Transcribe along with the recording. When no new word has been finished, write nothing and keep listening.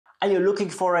Are you looking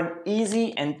for an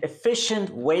easy and efficient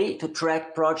way to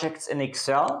track projects in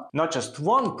Excel? Not just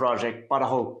one project, but a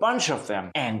whole bunch of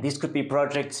them. And these could be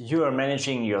projects you are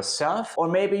managing yourself, or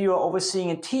maybe you are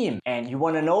overseeing a team and you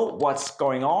want to know what's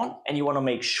going on and you want to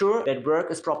make sure that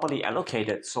work is properly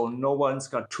allocated so no one's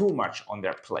got too much on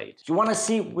their plate. You want to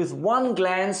see with one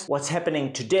glance what's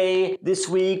happening today, this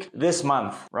week, this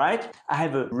month, right? I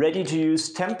have a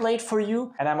ready-to-use template for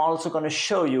you, and I'm also going to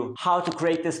show you how to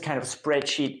create this kind of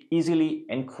spreadsheet easily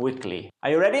and quickly. Are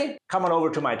you ready? Come on over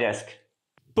to my desk.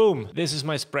 Boom, this is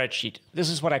my spreadsheet. This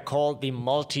is what I call the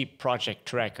multi-project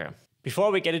tracker.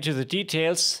 Before we get into the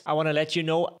details, I want to let you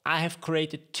know I have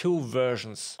created two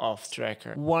versions of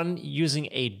tracker. One using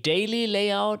a daily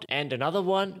layout and another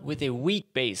one with a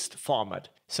week-based format.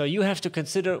 So you have to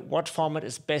consider what format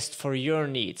is best for your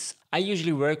needs. I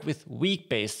usually work with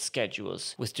week-based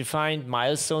schedules with defined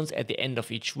milestones at the end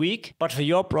of each week, but for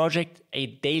your project, a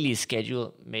daily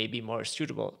schedule may be more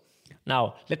suitable.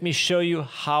 Now, let me show you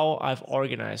how I've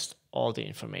organized all the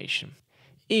information.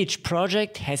 Each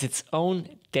project has its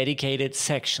own dedicated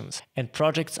sections, and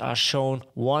projects are shown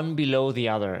one below the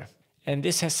other. And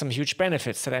this has some huge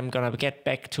benefits that I'm gonna get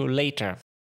back to later.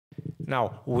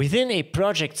 Now, within a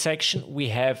project section, we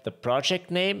have the project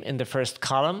name in the first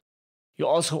column. You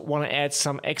also want to add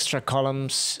some extra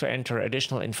columns to enter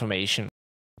additional information.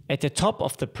 At the top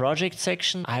of the project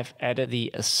section, I have added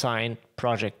the assigned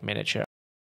project manager.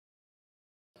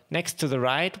 Next to the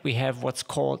right, we have what's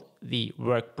called the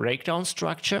work breakdown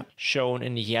structure, shown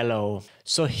in yellow.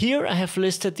 So here I have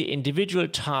listed the individual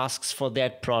tasks for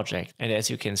that project. And as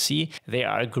you can see, they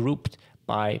are grouped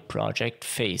by project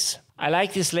phase. I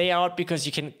like this layout because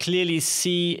you can clearly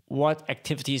see what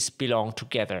activities belong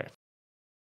together.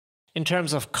 In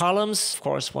terms of columns, of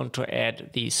course, want to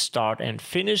add the start and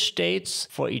finish dates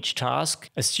for each task,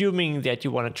 assuming that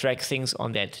you want to track things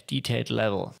on that detailed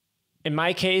level. In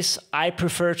my case, I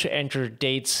prefer to enter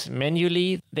dates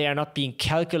manually. They are not being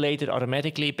calculated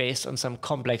automatically based on some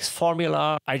complex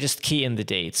formula. I just key in the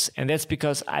dates. And that's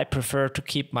because I prefer to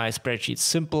keep my spreadsheet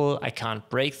simple. I can't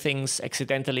break things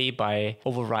accidentally by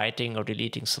overwriting or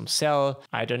deleting some cell.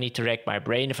 I don't need to rack my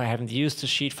brain if I haven't used the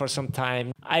sheet for some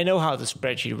time. I know how the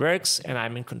spreadsheet works and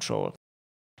I'm in control.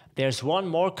 There's one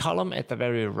more column at the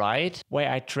very right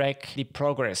where I track the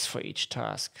progress for each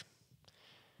task.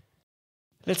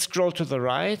 Let's scroll to the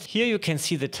right. Here you can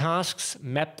see the tasks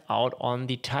mapped out on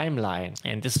the timeline.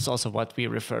 And this is also what we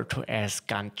refer to as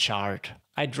Gantt chart.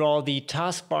 I draw the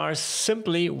taskbars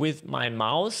simply with my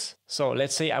mouse. So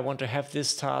let's say I want to have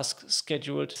this task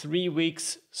scheduled 3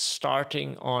 weeks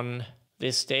starting on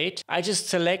this date. I just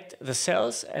select the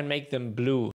cells and make them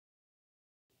blue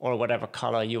or whatever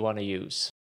color you want to use.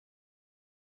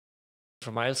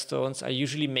 For milestones, I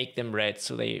usually make them red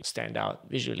so they stand out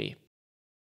visually.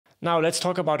 Now let's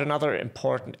talk about another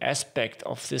important aspect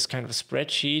of this kind of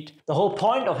spreadsheet. The whole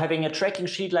point of having a tracking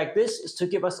sheet like this is to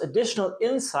give us additional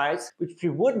insights which we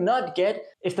would not get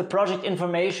if the project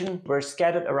information were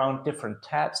scattered around different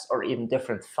tabs or even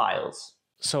different files.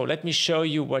 So let me show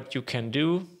you what you can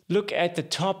do. Look at the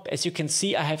top. As you can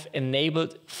see, I have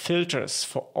enabled filters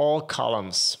for all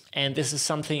columns. And this is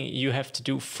something you have to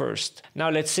do first. Now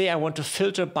let's say I want to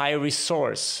filter by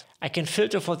resource. I can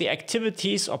filter for the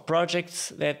activities or projects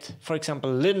that, for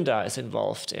example, Linda is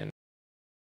involved in.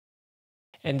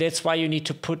 And that's why you need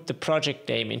to put the project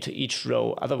name into each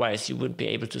row. Otherwise, you wouldn't be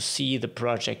able to see the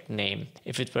project name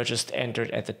if it were just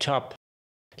entered at the top.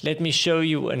 Let me show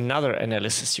you another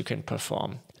analysis you can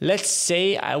perform. Let's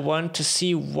say I want to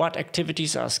see what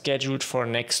activities are scheduled for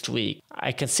next week.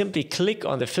 I can simply click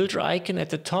on the filter icon at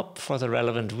the top for the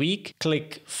relevant week,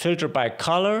 click filter by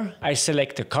color. I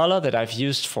select the color that I've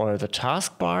used for the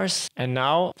taskbars, and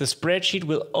now the spreadsheet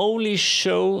will only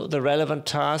show the relevant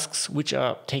tasks which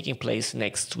are taking place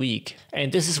next week.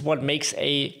 And this is what makes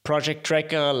a project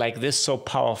tracker like this so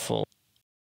powerful.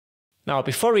 Now,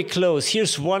 before we close,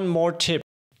 here's one more tip.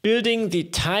 Building the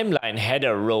timeline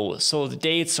header row, so the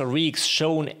dates or weeks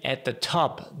shown at the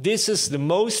top. This is the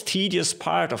most tedious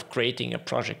part of creating a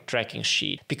project tracking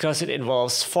sheet because it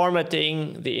involves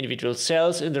formatting the individual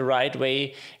cells in the right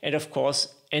way and of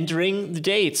course entering the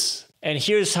dates. And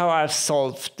here's how I've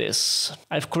solved this.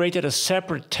 I've created a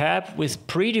separate tab with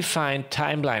predefined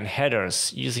timeline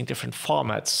headers using different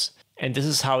formats. And this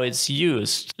is how it's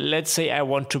used. Let's say I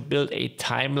want to build a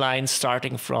timeline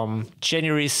starting from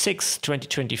January 6,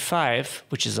 2025,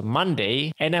 which is a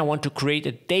Monday, and I want to create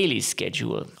a daily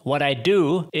schedule. What I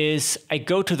do is I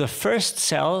go to the first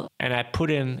cell and I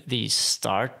put in the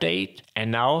start date.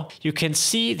 And now you can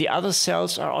see the other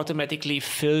cells are automatically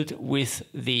filled with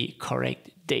the correct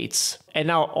dates. And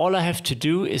now all I have to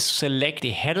do is select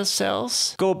the header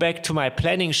cells, go back to my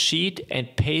planning sheet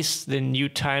and paste the new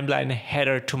timeline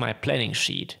header to my planning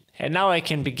sheet. And now I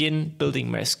can begin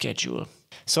building my schedule.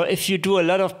 So if you do a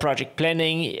lot of project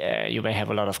planning, you may have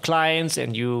a lot of clients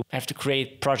and you have to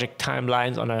create project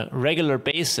timelines on a regular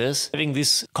basis. Having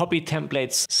these copy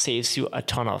templates saves you a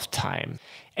ton of time.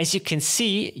 As you can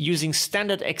see, using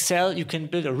standard Excel, you can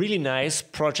build a really nice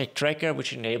project tracker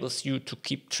which enables you to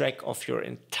keep track of your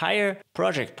entire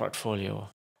project portfolio.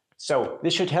 So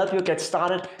this should help you get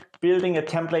started building a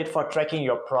template for tracking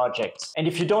your projects. And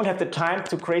if you don't have the time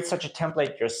to create such a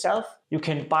template yourself, you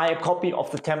can buy a copy of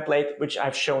the template which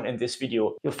I've shown in this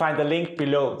video. You'll find the link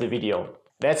below the video.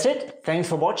 That's it. Thanks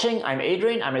for watching. I'm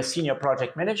Adrian. I'm a senior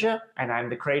project manager and I'm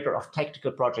the creator of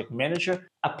Tactical Project Manager,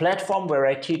 a platform where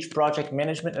I teach project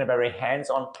management in a very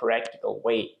hands-on, practical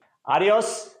way.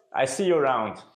 Adios. I see you around.